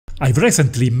I've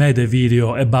recently made a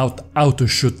video about how to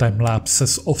shoot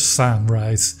time-lapses of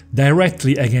sunrise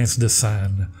directly against the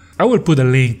sun. I will put a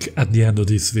link at the end of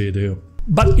this video.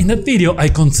 But in that video I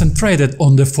concentrated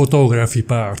on the photography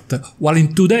part, while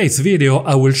in today's video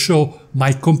I will show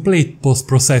my complete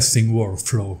post-processing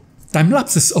workflow.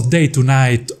 Time-lapses of day to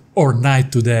night or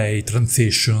night to day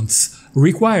transitions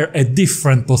require a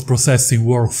different post-processing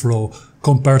workflow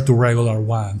compared to regular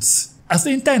ones, as the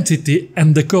intensity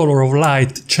and the color of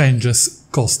light changes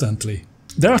constantly.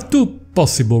 There are two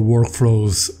possible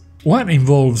workflows. One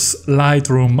involves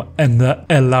Lightroom and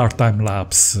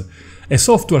LRTimelapse, a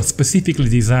software specifically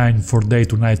designed for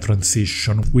day-to-night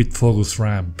transition with focus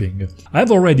ramping.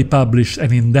 I've already published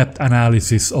an in-depth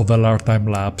analysis of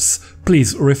LRTimelapse.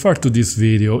 Please refer to this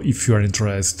video if you are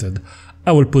interested.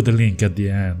 I will put a link at the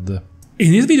end.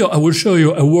 In this video I will show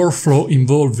you a workflow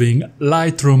involving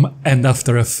Lightroom and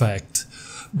After Effects,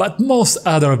 but most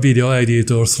other video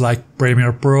editors like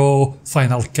Premiere Pro,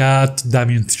 Final Cut,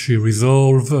 DaVinc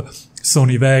Resolve,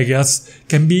 Sony Vegas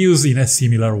can be used in a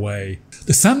similar way.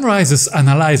 The sunrises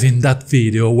analyzed in that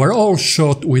video were all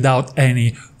shot without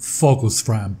any focus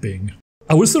ramping.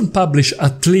 I will soon publish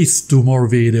at least 2 more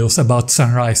videos about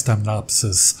sunrise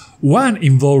time-lapses, one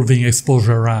involving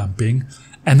exposure ramping,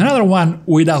 and another one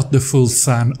without the full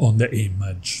sun on the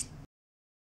image.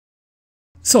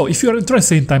 So, if you are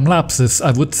interested in time-lapses,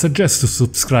 I would suggest to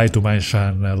subscribe to my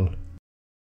channel.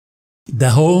 The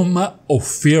home of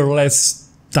fearless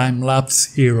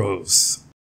time-lapse heroes.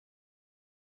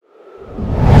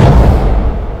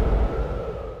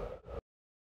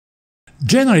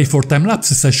 Generally for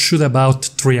time-lapses I shoot about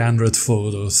 300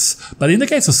 photos, but in the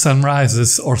case of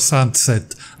sunrises or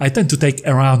sunset I tend to take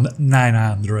around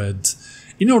 900,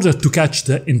 in order to catch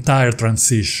the entire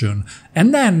transition,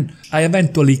 and then I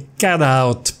eventually cut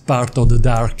out part of the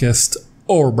darkest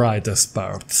or brightest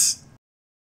parts.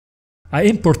 I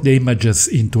import the images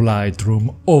into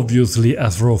Lightroom, obviously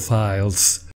as raw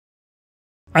files.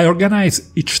 I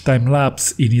organize each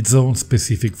time-lapse in its own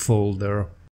specific folder.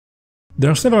 There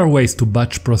are several ways to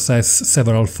batch process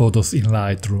several photos in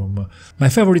Lightroom. My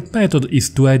favorite method is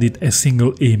to edit a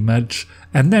single image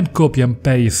and then copy and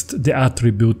paste the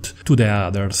attribute to the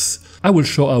others. I will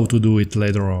show how to do it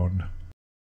later on.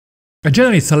 I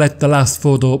generally select the last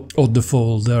photo of the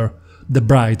folder, the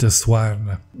brightest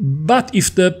one. But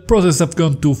if the process has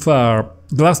gone too far,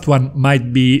 the last one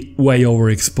might be way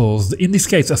overexposed. In this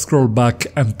case I scroll back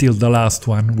until the last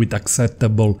one with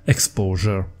acceptable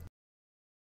exposure.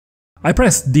 I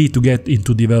press D to get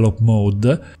into develop mode.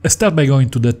 I start by going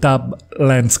to the tab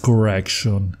Lens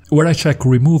Correction, where I check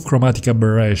Remove Chromatic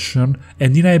Aberration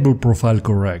and Enable Profile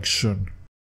Correction.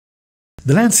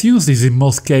 The lens used is in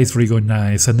most cases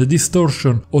recognized and the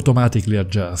distortion automatically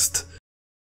adjusts.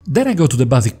 Then I go to the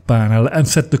basic panel and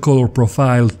set the color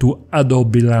profile to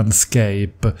Adobe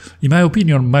Landscape, in my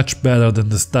opinion much better than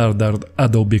the standard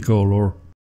Adobe color.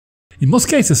 In most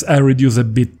cases I reduce a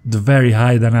bit the very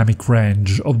high dynamic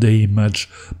range of the image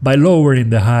by lowering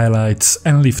the highlights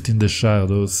and lifting the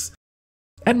shadows.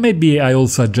 And maybe I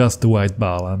also adjust the white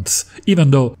balance, even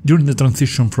though during the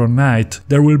transition from night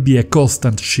there will be a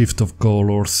constant shift of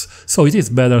colors, so it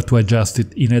is better to adjust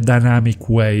it in a dynamic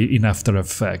way in After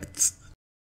Effects.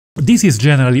 This is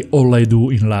generally all I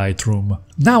do in Lightroom.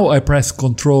 Now I press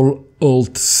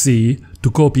Ctrl-Alt-C to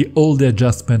copy all the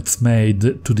adjustments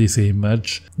made to this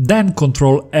image, then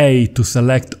Ctrl-A to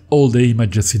select all the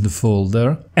images in the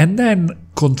folder, and then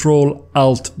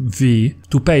Ctrl-Alt-V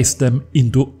to paste them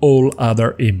into all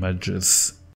other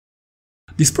images.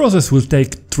 This process will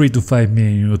take 3 to 5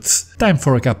 minutes, time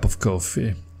for a cup of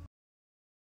coffee.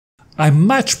 I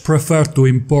much prefer to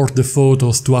import the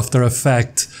photos to After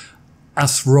Effects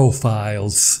as raw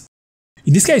files.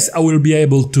 In this case I will be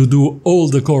able to do all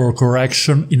the color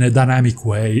correction in a dynamic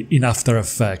way in After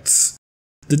Effects.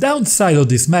 The downside of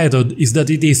this method is that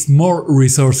it is more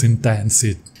resource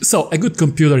intensive, so a good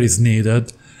computer is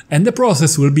needed, and the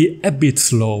process will be a bit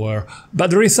slower,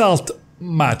 but the result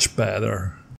much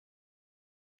better.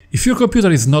 If your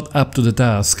computer is not up to the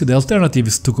task, the alternative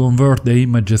is to convert the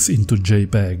images into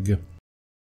JPEG.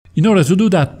 In order to do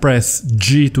that, press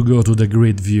G to go to the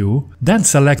grid view, then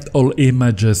select all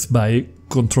images by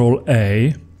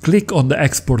Ctrl-A, click on the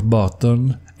export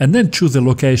button, and then choose a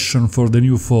location for the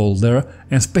new folder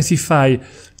and specify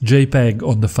JPEG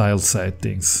on the file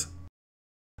settings.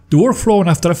 The workflow in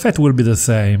After Effects will be the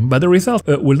same, but the result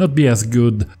will not be as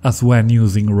good as when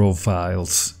using raw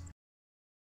files.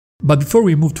 But before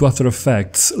we move to After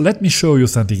Effects, let me show you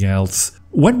something else.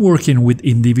 When working with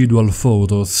individual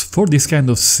photos, for this kind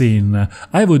of scene,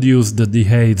 I would use the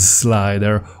D850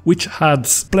 slider, which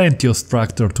adds plenty of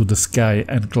structure to the sky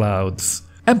and clouds.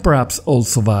 and perhaps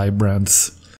also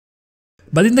vibrance.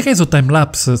 But in the case of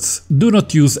time-lapses, do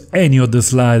not use any of the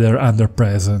slider under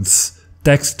presence: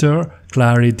 texture,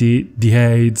 clarity,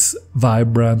 dehades,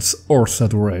 vibrance or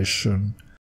saturation,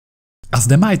 as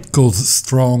they might cause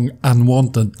strong,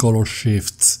 unwanted color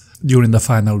shifts during the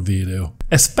final video,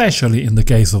 especially in the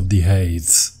case of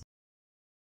dehades.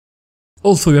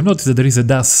 Also, you have noticed that there is a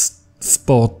dust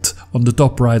spot on the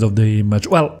top right of the image.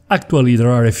 Well, actually there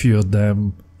are a few of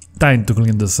them. Time to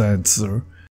clean the sensor.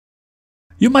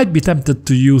 You might be tempted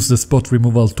to use the spot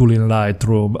removal tool in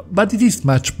Lightroom, but it is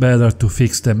much better to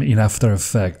fix them in After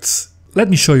Effects. Let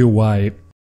me show you why.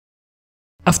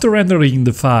 After rendering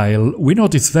the file, we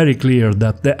notice very clear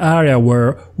that the area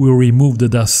where we remove the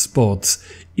dust spots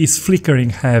is flickering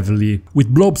heavily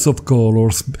with blobs of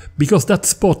colors, because that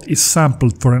spot is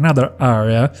sampled for another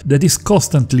area that is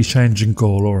constantly changing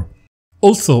color.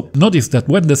 Also, notice that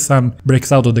when the sun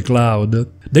breaks out of the cloud,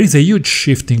 there is a huge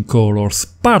shift in colors,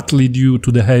 partly due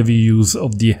to the heavy use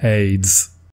of dehades.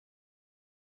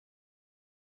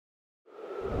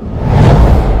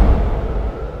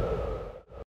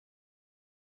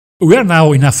 We are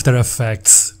now in After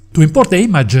Effects. To import the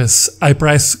images, I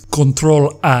press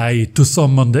Ctrl-I to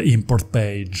summon the import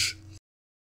page.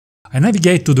 I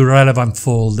navigate to the relevant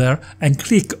folder and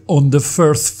click on the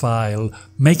first file,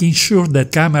 making sure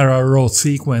that camera raw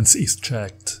sequence is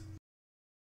checked.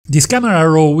 This camera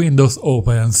raw window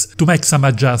opens to make some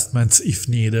adjustments if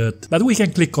needed, but we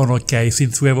can click on OK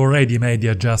since we have already made the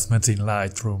adjustments in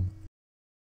Lightroom.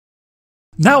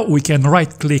 Now we can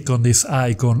right-click on this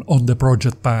icon on the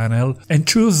project panel and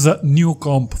choose New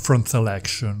Comp from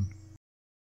Selection.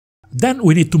 Then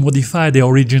we need to modify the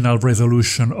original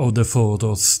resolution of the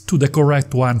photos to the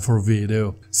correct one for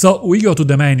video. So we go to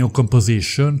the menu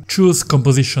Composition, choose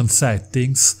Composition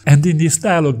Settings, and in this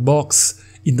dialog box,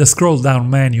 in the scroll down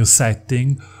menu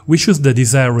Setting, we choose the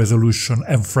desired resolution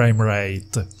and frame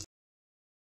rate.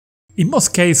 In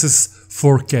most cases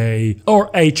 4K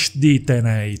or HD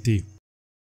 1080.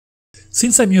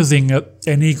 Since I'm using a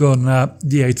Nikon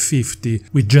D850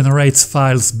 which generates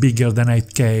files bigger than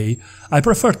 8K, I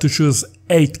prefer to choose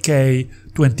 8K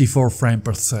 24 frames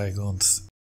per second.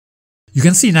 You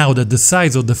can see now that the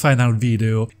size of the final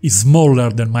video is smaller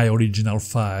than my original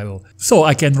file, so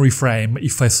I can reframe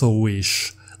if I so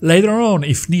wish. Later on,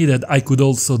 if needed, I could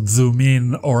also zoom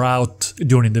in or out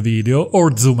during the video,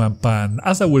 or zoom and pan,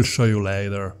 as I will show you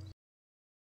later.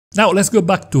 Now let's go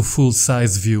back to full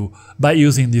size view by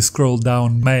using the scroll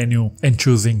down menu and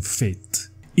choosing Fit.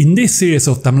 In this series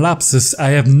of time-lapses I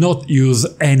have not used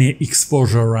any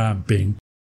exposure ramping.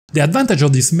 The advantage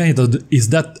of this method is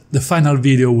that the final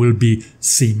video will be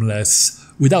seamless,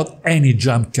 without any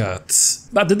jump cuts.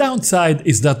 But the downside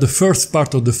is that the first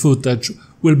part of the footage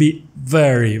will be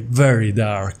very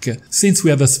dark, since we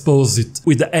have exposed it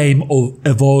with the aim of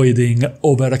avoiding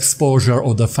overexposure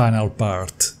of the final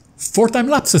part. For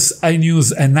time-lapses I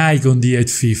use a Nikon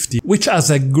D850, which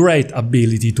has a great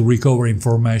ability to recover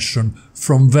information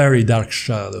from very dark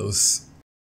shadows.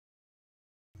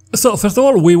 So first of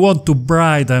all we want to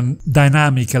brighten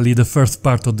dynamically the first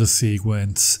part of the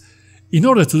sequence. In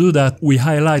order to do that we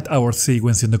highlight our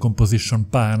sequence in the composition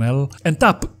panel and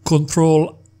tap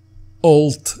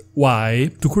Ctrl-Alt-Y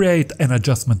to create an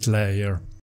adjustment layer.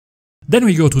 Then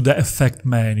we go to the Effect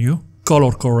menu,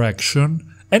 Color Correction,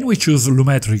 and we choose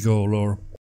Lumetri Color.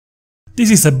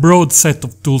 This is a broad set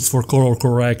of tools for color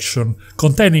correction,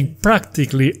 containing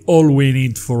practically all we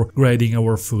need for grading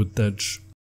our footage.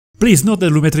 Please note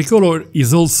that Lumetri Color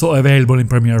is also available in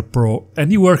Premiere Pro,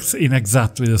 and it works in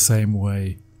exactly the same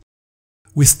way.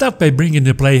 We start by bringing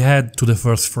the playhead to the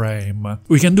first frame.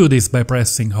 We can do this by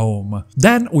pressing Home.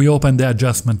 Then we open the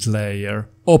adjustment layer.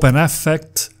 Open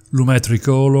Effect, Lumetri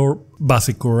Color,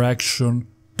 Basic Correction,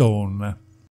 Tone.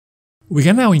 We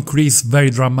can now increase very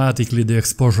dramatically the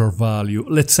exposure value,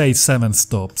 let's say 7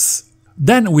 stops.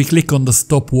 Then we click on the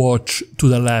stopwatch to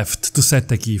the left to set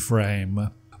a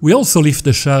keyframe. We also lift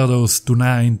the shadows to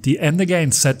 90 and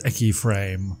again set a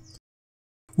keyframe.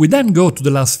 We then go to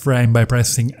the last frame by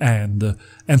pressing End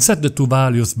and set the two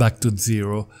values back to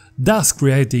 0, thus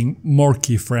creating more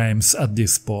keyframes at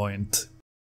this point.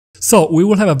 So we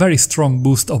will have a very strong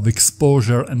boost of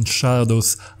exposure and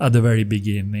shadows at the very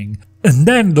beginning, and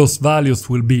then those values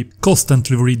will be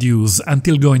constantly reduced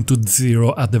until going to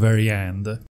 0 at the very end.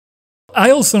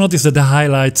 I also noticed that the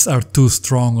highlights are too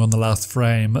strong on the last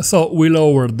frame, so we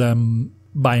lower them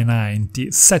by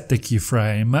 90, set the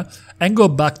keyframe, and go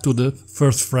back to the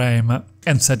first frame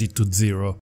and set it to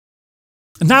 0.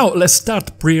 Now let's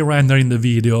start pre-rendering the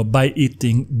video by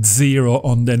hitting 0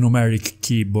 on the numeric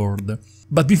keyboard.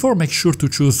 But before, make sure to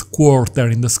choose quarter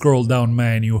in the scroll down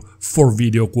menu for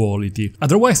video quality,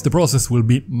 otherwise the process will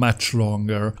be much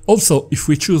longer. Also, if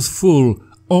we choose full,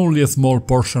 only a small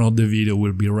portion of the video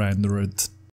will be rendered.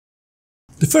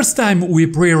 The first time we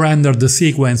pre-render the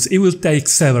sequence, it will take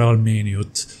several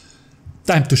minutes.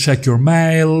 Time to check your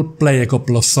mail, play a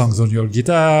couple of songs on your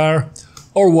guitar,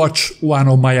 or watch one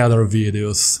of my other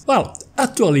videos. Well,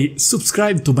 actually,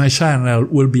 subscribe to my channel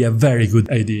will be a very good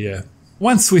idea.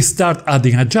 Once we start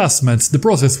adding adjustments, the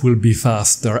process will be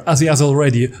faster, as it has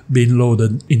already been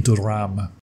loaded into RAM.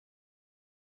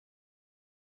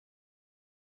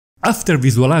 After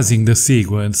visualizing the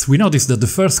sequence, we notice that the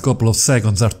first couple of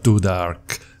seconds are too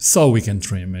dark, so we can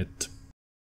trim it.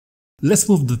 Let's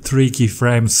move the 3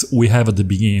 keyframes we have at the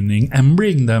beginning and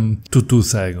bring them to 2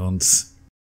 seconds.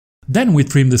 Then we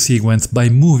trim the sequence by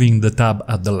moving the tab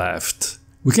at the left.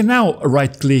 We can now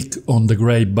right-click on the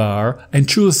grey bar and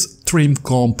choose Trim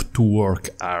Comp to Work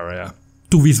Area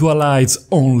to visualize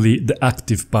only the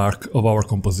active part of our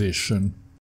composition.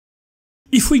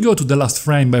 If we go to the last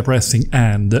frame by pressing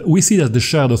End, we see that the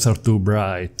shadows are too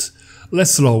bright.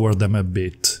 Let's lower them a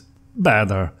bit.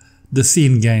 Better, the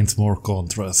scene gains more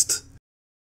contrast.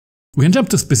 We can jump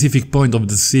to a specific point of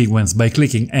the sequence by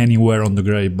clicking anywhere on the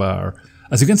grey bar.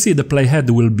 As you can see, the playhead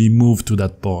will be moved to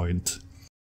that point.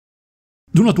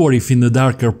 Do not worry if in the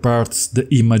darker parts the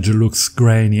image looks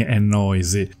grainy and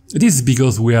noisy. This is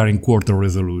because we are in quarter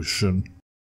resolution.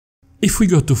 If we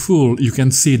go to full, you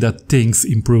can see that things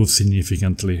improve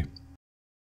significantly.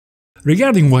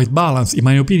 Regarding white balance, in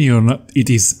my opinion, it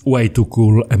is way too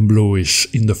cool and bluish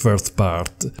in the first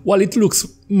part, while it looks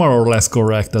more or less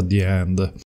correct at the end.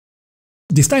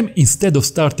 This time, instead of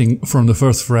starting from the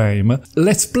first frame,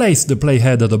 let's place the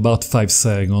playhead at about 5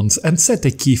 seconds and set a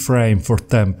keyframe for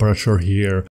temperature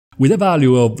here, with a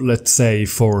value of, let's say,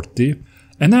 40,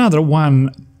 and another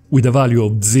one with a value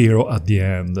of 0 at the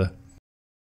end.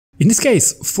 In this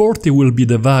case, 40 will be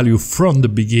the value from the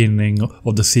beginning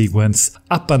of the sequence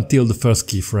up until the first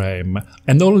keyframe,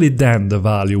 and only then the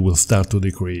value will start to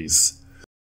decrease.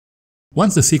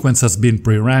 Once the sequence has been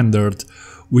pre-rendered,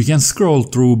 we can scroll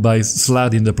through by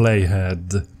sliding the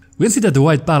playhead. We can see that the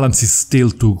white balance is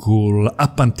still too cool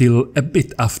up until a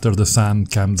bit after the sun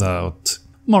comes out.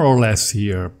 More or less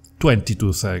here,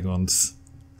 22 seconds.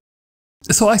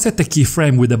 So I set a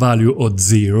keyframe with a value of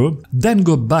 0, then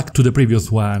go back to the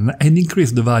previous one and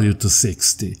increase the value to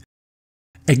 60.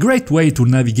 A great way to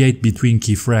navigate between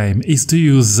keyframes is to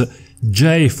use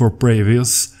J for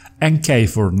previous and K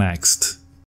for next.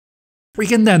 We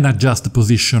can then adjust the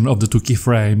position of the 2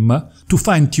 keyframes to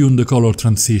fine-tune the color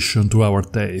transition to our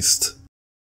taste.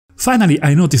 Finally,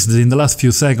 I noticed that in the last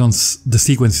few seconds the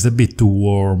sequence is a bit too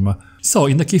warm, so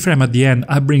in the keyframe at the end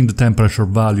I bring the temperature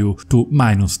value to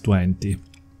 -20.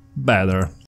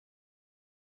 Better.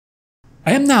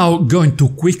 I am now going to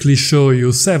quickly show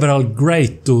you several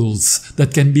great tools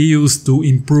that can be used to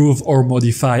improve or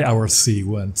modify our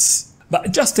sequence.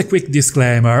 But just a quick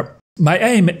disclaimer. My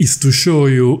aim is to show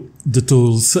you the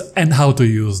tools and how to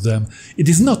use them. It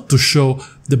is not to show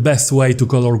the best way to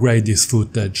color grade this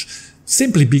footage,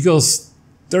 simply because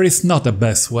there is not a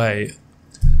best way.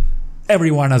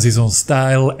 Everyone has his own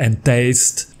style and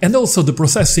taste, and also the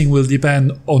processing will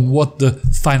depend on what the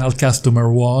final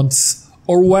customer wants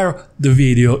or where the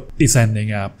video is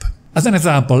ending up. As an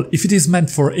example, if it is meant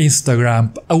for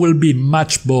Instagram, I will be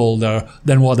much bolder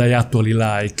than what I actually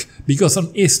like, because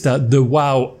on Insta the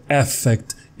wow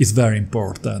effect is very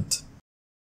important.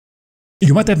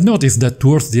 You might have noticed that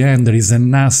towards the end there is a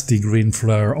nasty green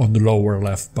flare on the lower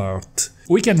left part.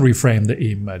 We can reframe the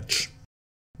image.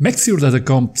 Make sure that the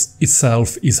comp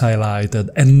itself is highlighted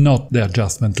and not the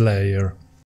adjustment layer.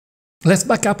 Let's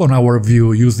back up on our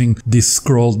view using this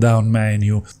scroll down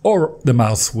menu or the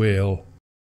mouse wheel.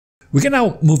 We can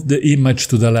now move the image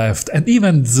to the left and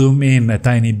even zoom in a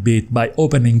tiny bit by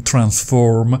opening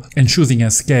Transform and choosing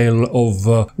a scale of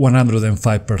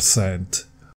 105%.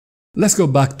 Let's go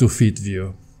back to Fit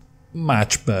View.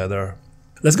 Much better.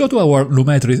 Let's go to our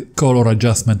Lumetri color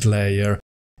adjustment layer.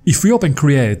 If we open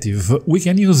Creative, we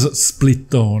can use split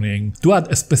toning to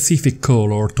add a specific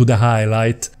color to the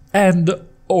highlight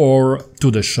and/or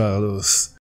to the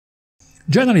shadows.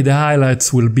 Generally the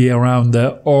highlights will be around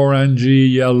the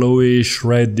orangey, yellowish,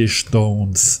 reddish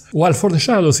tones, while for the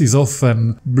shadows is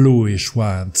often bluish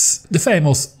ones. The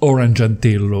famous orange and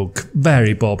teal look,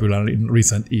 very popular in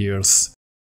recent years.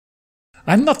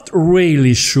 I'm not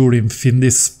really sure if in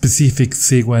this specific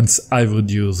sequence I would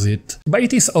use it, but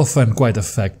it is often quite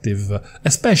effective,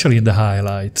 especially in the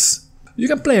highlights. You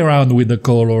can play around with the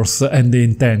colors and the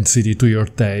intensity to your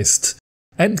taste,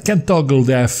 and can toggle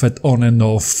the effect on and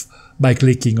off by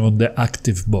clicking on the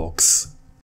active box.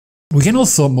 We can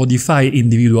also modify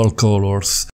individual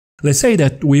colors. Let's say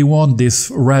that we want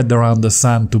this red around the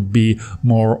sun to be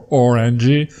more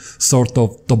orangey, sort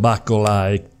of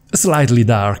tobacco-like, slightly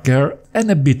darker and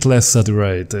a bit less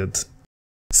saturated.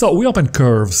 So we open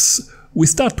curves. We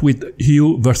start with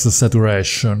hue versus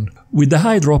saturation. With the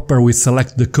eyedropper we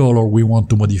select the color we want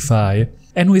to modify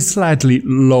and we slightly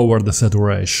lower the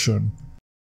saturation.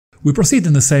 We proceed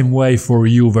in the same way for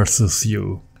hue versus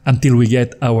hue, until we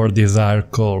get our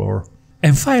desired color.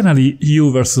 And finally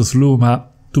hue versus luma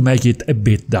to make it a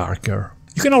bit darker.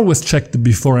 You can always check the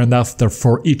before and after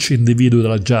for each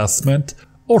individual adjustment,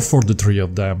 or for the three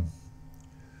of them.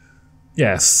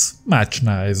 Yes, much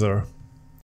nicer.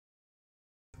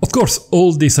 Of course,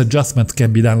 all these adjustments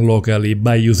can be done locally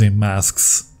by using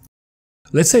masks.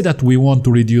 Let's say that we want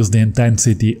to reduce the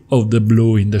intensity of the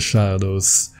blue in the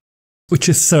shadows, which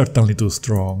is certainly too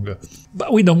strong,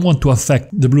 but we don't want to affect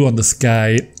the blue on the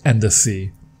sky and the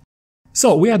sea.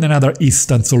 So we add another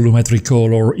instance of lumetri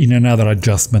color in another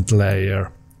adjustment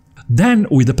layer. Then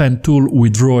with the pen tool we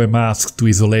draw a mask to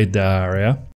isolate the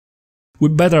area. We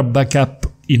better back up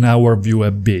in our view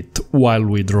a bit while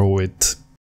we draw it.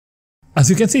 As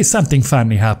you can see, something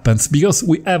funny happens because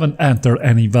we haven't entered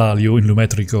any value in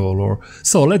lumetri color,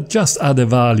 so let's just add a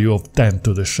value of 10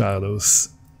 to the shadows.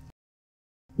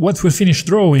 Once we finish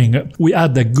drawing, we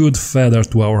add a good feather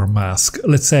to our mask,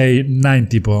 let's say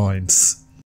 90 points.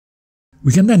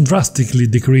 We can then drastically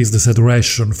decrease the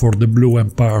saturation for the blue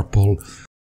and purple.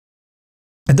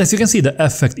 And as you can see, the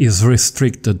effect is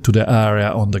restricted to the area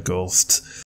on the coast.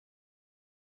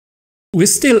 We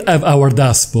still have our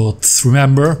dust spots,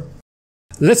 remember?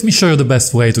 Let me show you the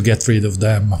best way to get rid of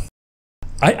them.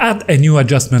 I add a new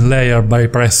adjustment layer by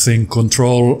pressing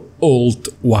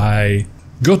Ctrl-Alt-Y.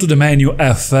 Go to the menu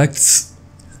Effects,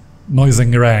 Noise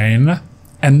and Grain,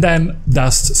 and then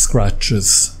Dust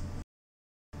Scratches.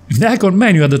 In the icon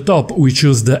menu at the top we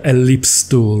choose the Ellipse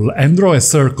tool and draw a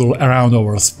circle around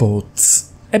our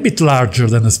spots, a bit larger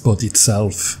than the spot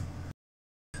itself.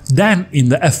 Then in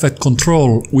the effect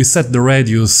control we set the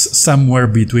radius somewhere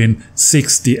between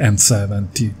 60 and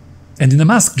 70. And in the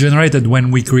mask generated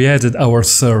when we created our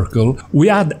circle, we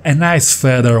add a nice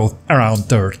feather of around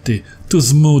 30 to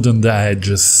smoothen the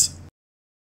edges.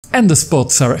 And the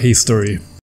spots are history.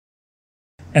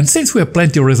 And since we have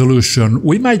plenty of resolution,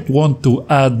 we might want to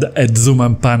add a zoom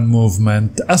and pan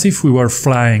movement, as if we were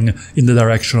flying in the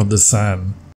direction of the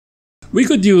sun. We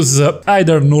could use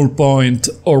either null point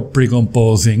or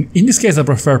precomposing. In this case I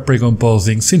prefer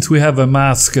precomposing, since we have a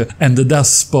mask and the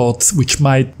dust spots which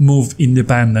might move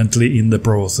independently in the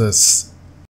process.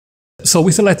 So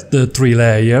we select the three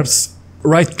layers,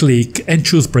 right click and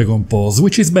choose precompose,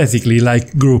 which is basically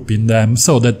like grouping them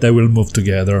so that they will move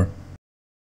together.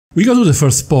 We go to the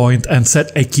first point and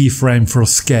set a keyframe for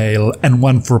scale and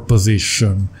one for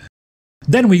position.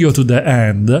 Then we go to the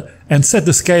end and set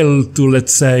the scale to,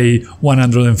 let's say,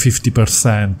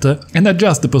 150% and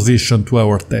adjust the position to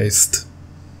our taste.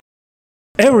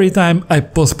 Every time I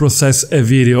post-process a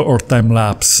video or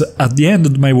time-lapse, at the end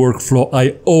of my workflow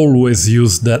I always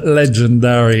use the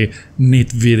legendary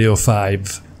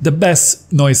D850, the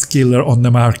best noise killer on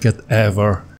the market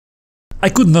ever. I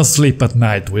could not sleep at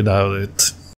night without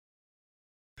it.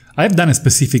 I've done a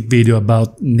specific video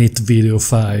about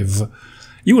D850.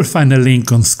 You will find a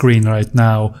link on screen right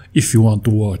now if you want to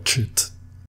watch it.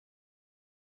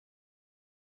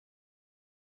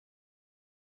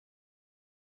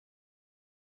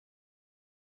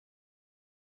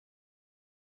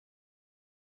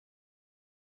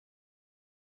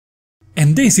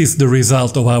 And this is the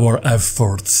result of our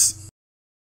efforts.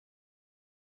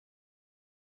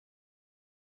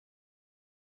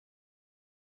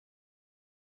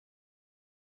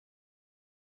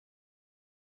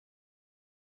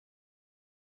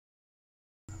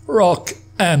 Rock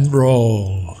and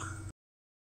roll.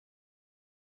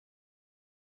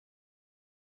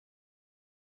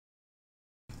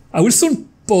 I will soon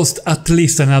post at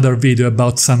least another video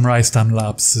about sunrise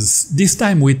time-lapses, this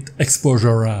time with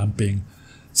exposure ramping,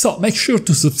 so make sure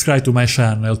to subscribe to my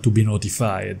channel to be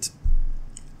notified.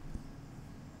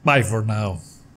 Bye for now.